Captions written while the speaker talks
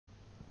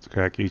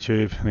Crack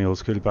YouTube,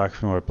 ni-oldskool back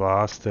from our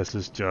blast. This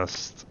is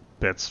just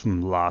bits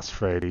from last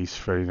Friday's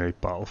Friday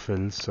Night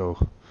Battlefield, so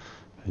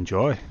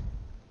enjoy.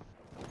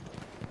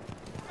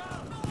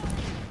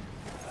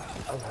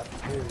 I'll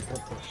have to get the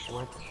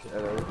switch.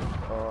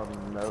 Oh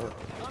no.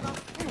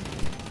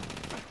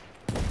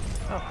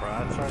 Oh,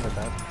 Brad, sorry about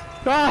that.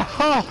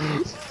 Ah!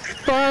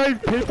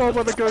 5 people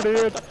with a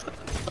grenade!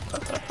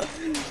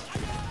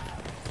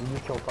 You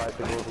just killed 5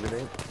 people with a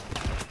grenade.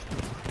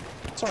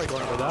 Sorry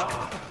going about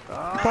that.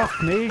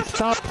 Fuck me,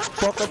 stop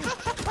fucking...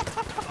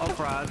 Oh,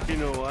 Brad, you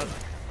know what?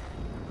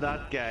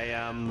 That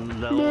guy,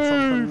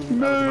 Lil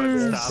something, I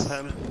was about to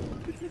stab him.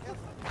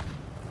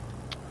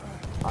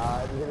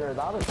 Either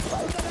that or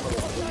Spike.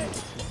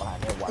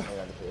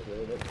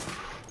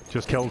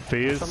 Just killed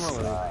FaZe.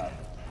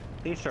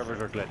 These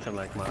servers are glitching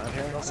like mad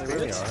here. They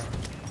really are.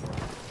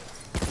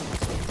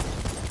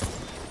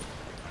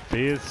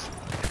 FaZe.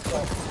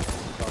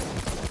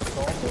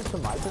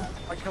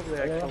 I can't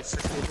believe I killed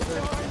 6 people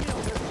there.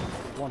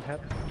 One hit.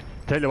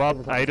 Tell you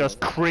what, I just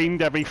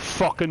creamed every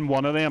fucking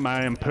one of them.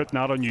 I am putting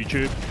that on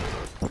YouTube.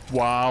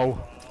 Wow.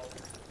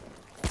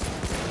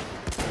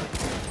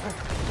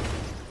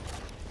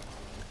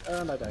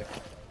 And I die.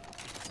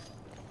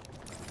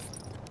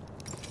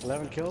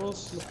 11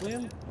 kills,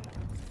 McLean. Do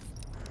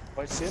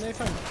I see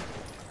anything?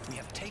 We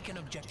have taken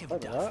objective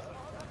Look at that.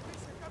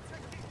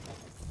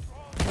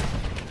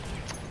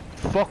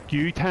 Fuck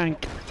you,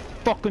 tank.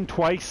 Fucking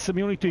twice. I'm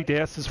only 2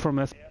 deaths from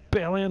this.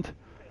 Brilliant.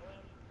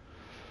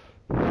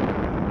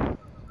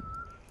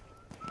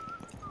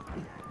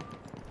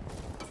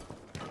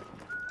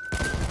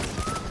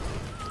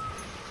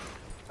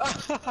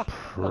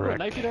 Look what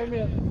knife you down,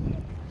 mate.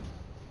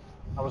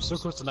 I was so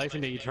close to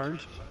knifing that you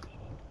turned.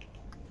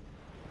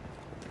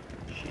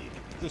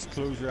 Just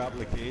close your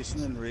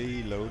application and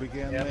reload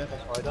again, Yeah, mate.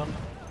 that's what I done.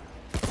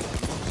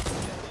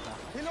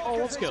 Oh,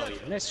 let's go.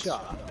 Nice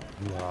shot.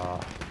 Yeah.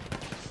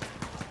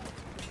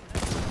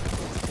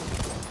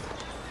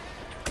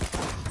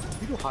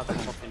 You don't have a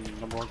fucking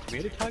 #1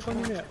 comedic tag on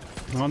you, mate.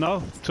 Oh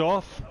no, it's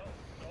off.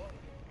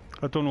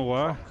 I don't know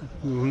why.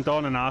 I've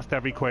done and asked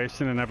every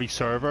question in every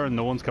server and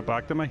no one's got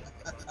back to me.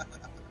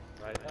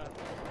 Right,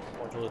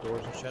 all the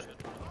doors and shit.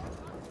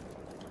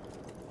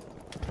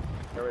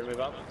 Here we move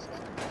up.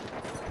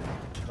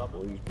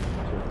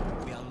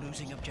 We are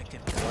losing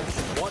objective.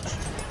 Watch.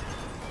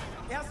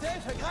 Erste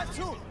Hilfe, greif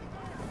zu!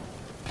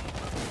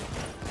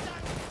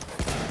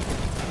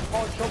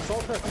 Oh, he killed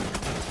Salter.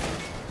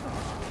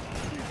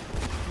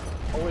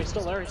 Oh, he's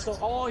still there. He's still.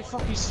 Oh, he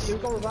fuck. He's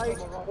going right.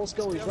 Let's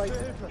go. He's right.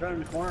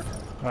 Around the corner.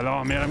 I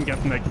know, man, I'm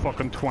getting like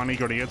fucking 20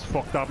 grenades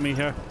fucked at me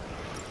here.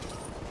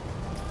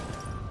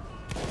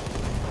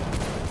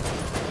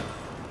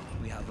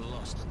 We have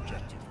lost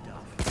objective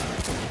Duff.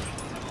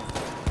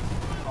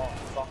 Oh,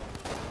 fuck.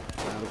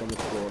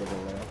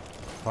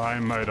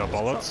 I'm out of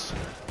bullets.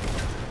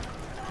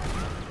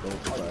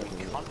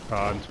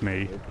 And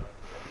me.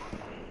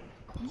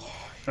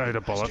 Out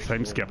of bullets,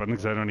 I'm skipping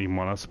because I don't even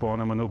want to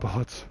spawn him with no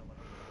bullets.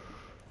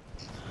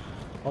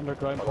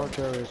 Underground port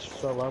area is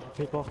so loud for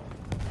people.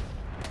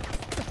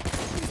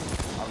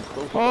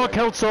 Oh,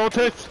 killed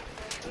Sawtooth!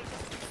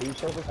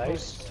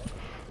 Nice.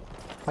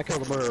 I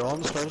killed him earlier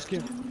on the start of this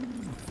game.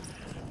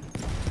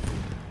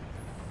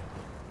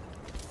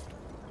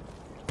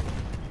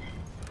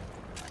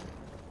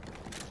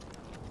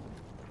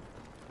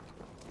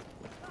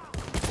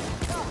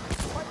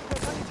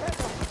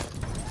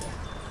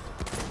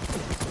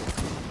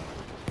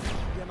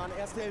 Hier, Mann,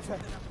 Erste Hilfe.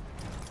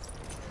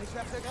 Ich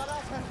werfe dir gerade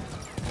ab.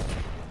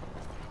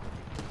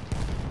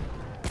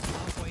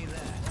 Halfway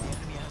there, the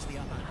enemy has the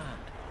upper hand.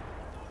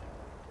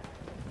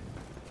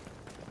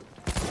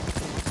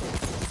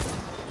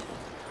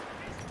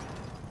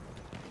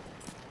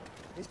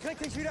 Ich krieg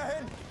dich wieder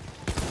hin.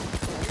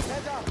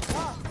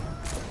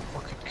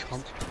 Fucking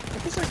cunt.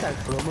 He's like that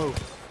promo.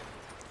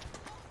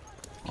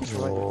 He's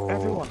right.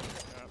 Everyone.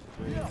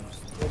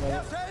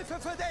 Erste Hilfe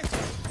für dich.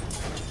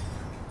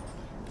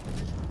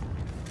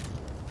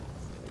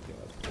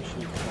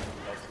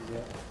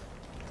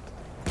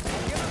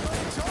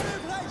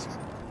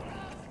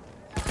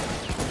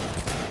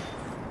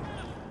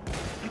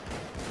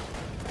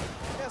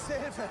 Erste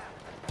Hilfe.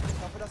 Ich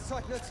hoffe, das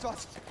Zeug nützt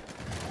was.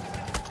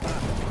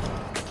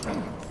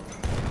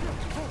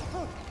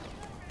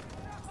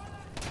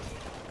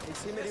 Ich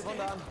zieh mir die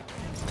Wunde an.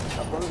 Ich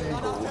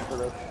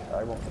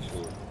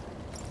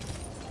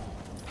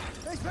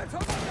bin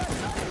verwundet.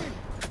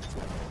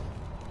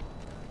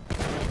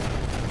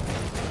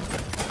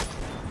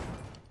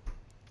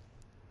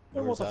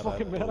 There was a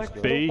fucking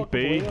medic. B,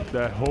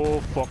 the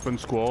whole fucking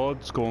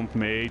squad's going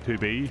from A to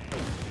B.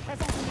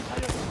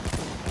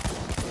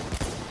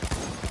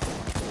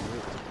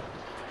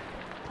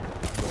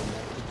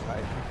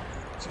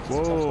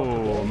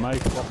 Whoa, my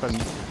fucking...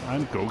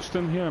 I'm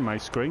ghosting here on my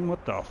screen,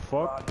 what the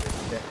fuck?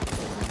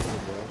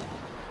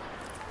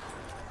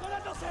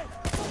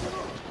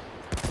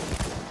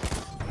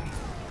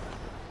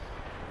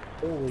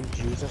 Holy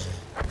Jesus.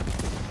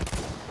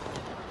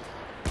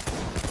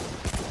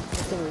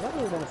 That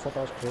really want to flip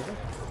us crazy.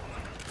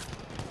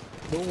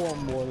 No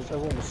one was,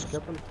 everyone was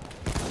skipping.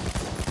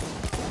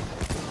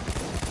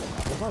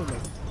 Behind me.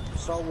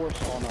 Star Wars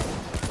on a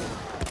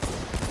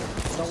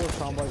Star Wars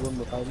fanboy room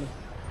behind me.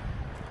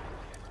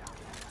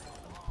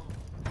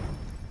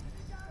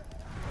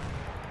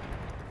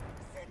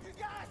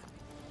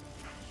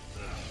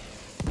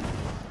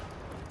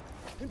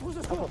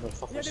 Intrusus I vor! got the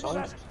fucking Ja, den sound.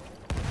 Moment!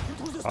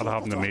 Intrusus That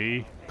happened to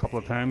me a couple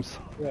of times.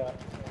 Yeah.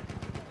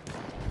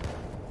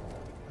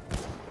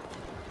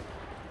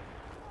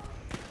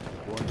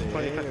 One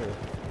day here.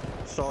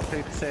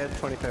 Sawtooth said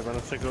 25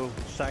 minutes ago,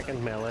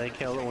 second melee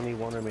kill, only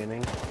one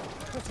remaining.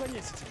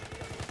 Позвоните.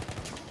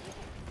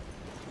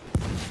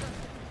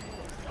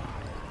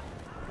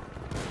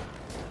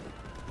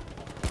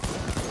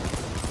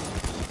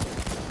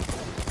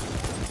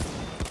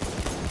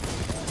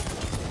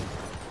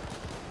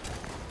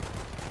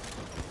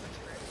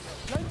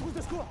 Ja,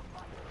 Intrusus vor!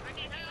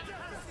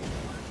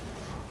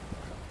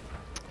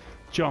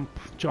 Jump,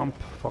 jump,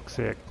 fuck's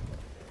sake.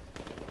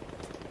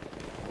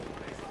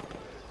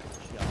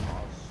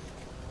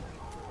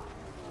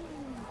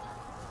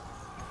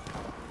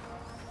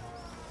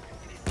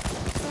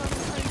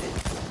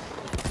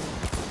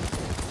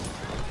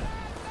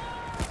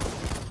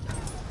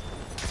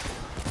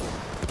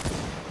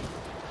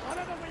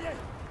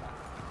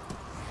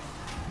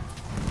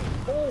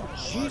 Oh,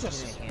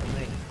 Jesus! We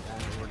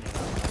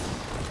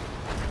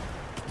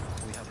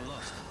have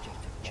lost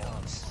objective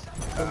Charles.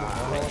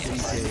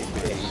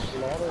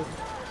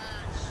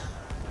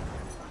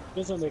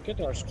 Doesn't make it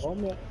our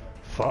spawn yet.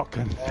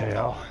 Fucking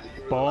hell.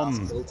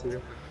 Bomb.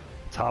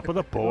 Top of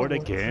the board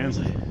again.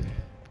 1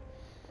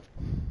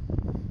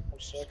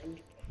 second.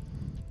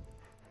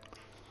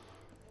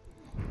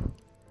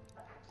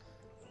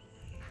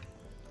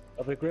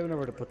 I'll be great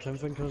whenever the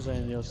platoon comes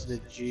in, you'll see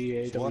the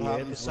GA So what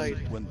happens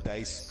beside. when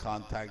DICE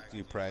contact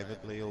you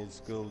privately, old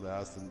school, to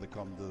ask them to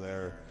come to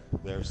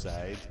their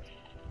side?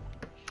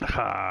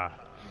 Ha.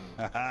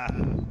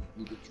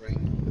 You could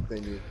dream, but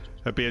then you...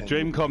 It'd be a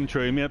dream come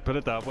true, mate, put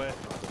it that way.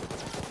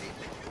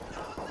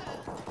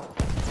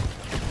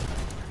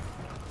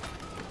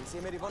 Ich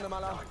sehe mir die Wunde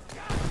mal an.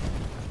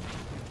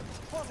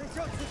 Vorsicht,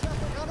 Jungs, ich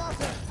werfe eine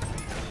Granate!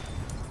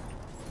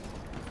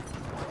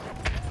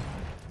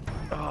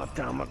 Oh,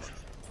 damn it.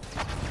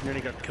 Nearly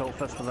got kill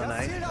fist with a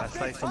knife. I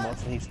sliced him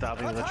once and he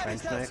stabbed me with a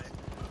trench knife.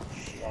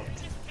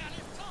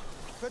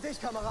 Für dich,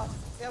 Kamerad.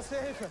 Erste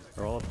Hilfe.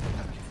 Roll.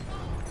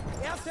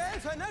 Erste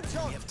Hilfe, nimm We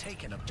schon! have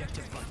taken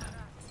objective Butter.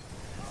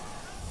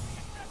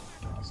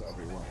 That's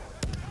everyone.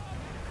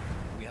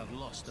 We have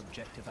lost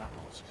objective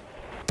Apples.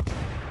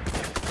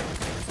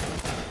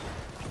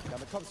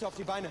 Damit kommst du auf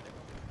die Beine.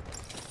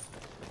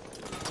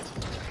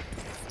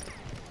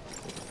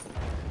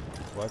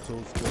 Watch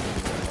old school.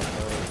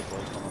 The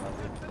boy coming at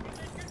you.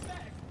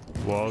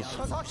 Was.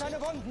 Versorg deine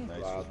Wunden!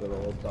 Nice. Wow, they're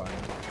all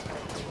dying.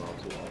 They're all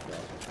too like that.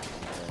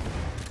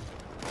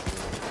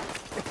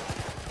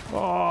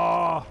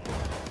 Oh.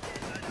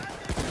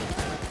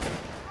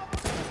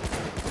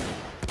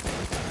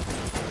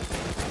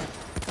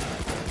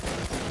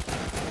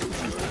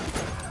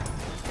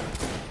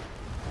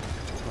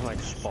 I'm like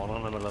spawning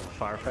in the middle of a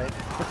firefight.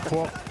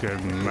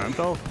 Fucking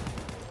mental.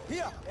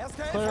 Hier,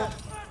 erste Hilfe!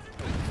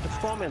 It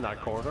spawned me in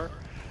that corridor.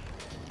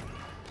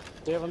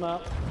 Dave on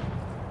that.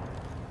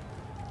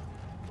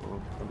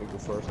 Well, I think the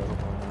first I don't know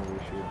how we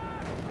shoot.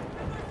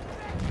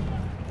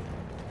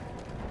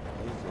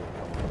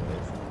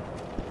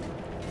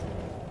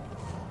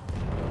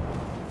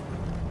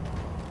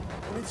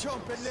 Munition,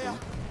 bin leer!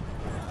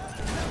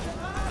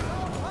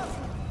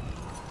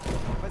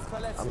 Bist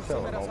verletzt, I'm ich zieh mir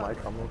selling das all my an.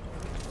 camo.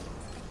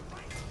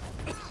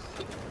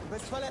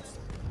 Bist verletzt!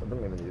 I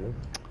don't even use it.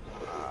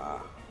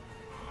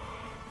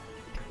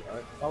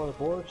 Cover the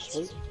board,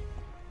 sweet.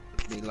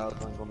 Me lads,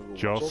 I'm gonna go.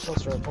 Just.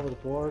 Focus, right, cover the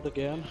board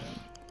again.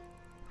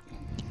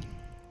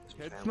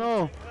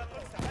 No.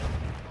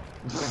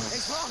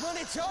 Ich brauch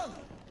Munition!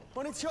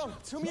 Munition,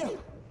 zu mir!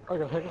 I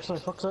got hiccups and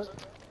I fucked it.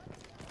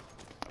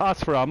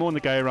 Asked for ammo and the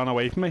guy ran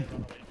away from me.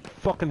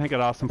 Fucking think I'd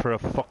asked him for a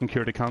fucking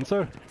cure to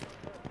cancer.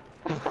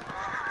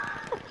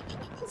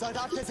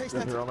 Soldat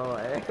gesichtet! Run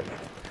away.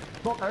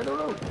 Fuck, I don't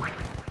know.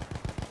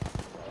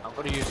 I'm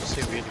gonna use the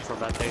same video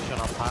fermentation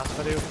on past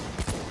video.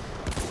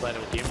 Play it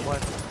with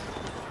gameplay.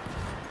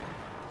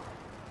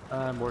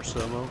 And more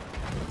slow-mo.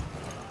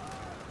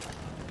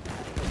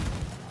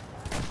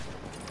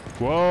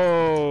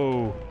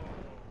 Whoa.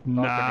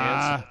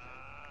 Nah. grenades.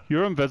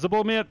 You're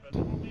invisible, mate.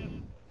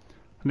 And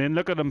then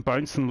look at him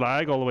bounce and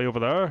lag all the way over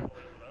there.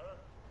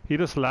 He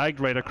just lagged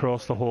right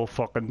across the whole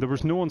fucking... There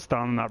was no one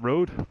standing that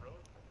road.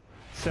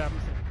 7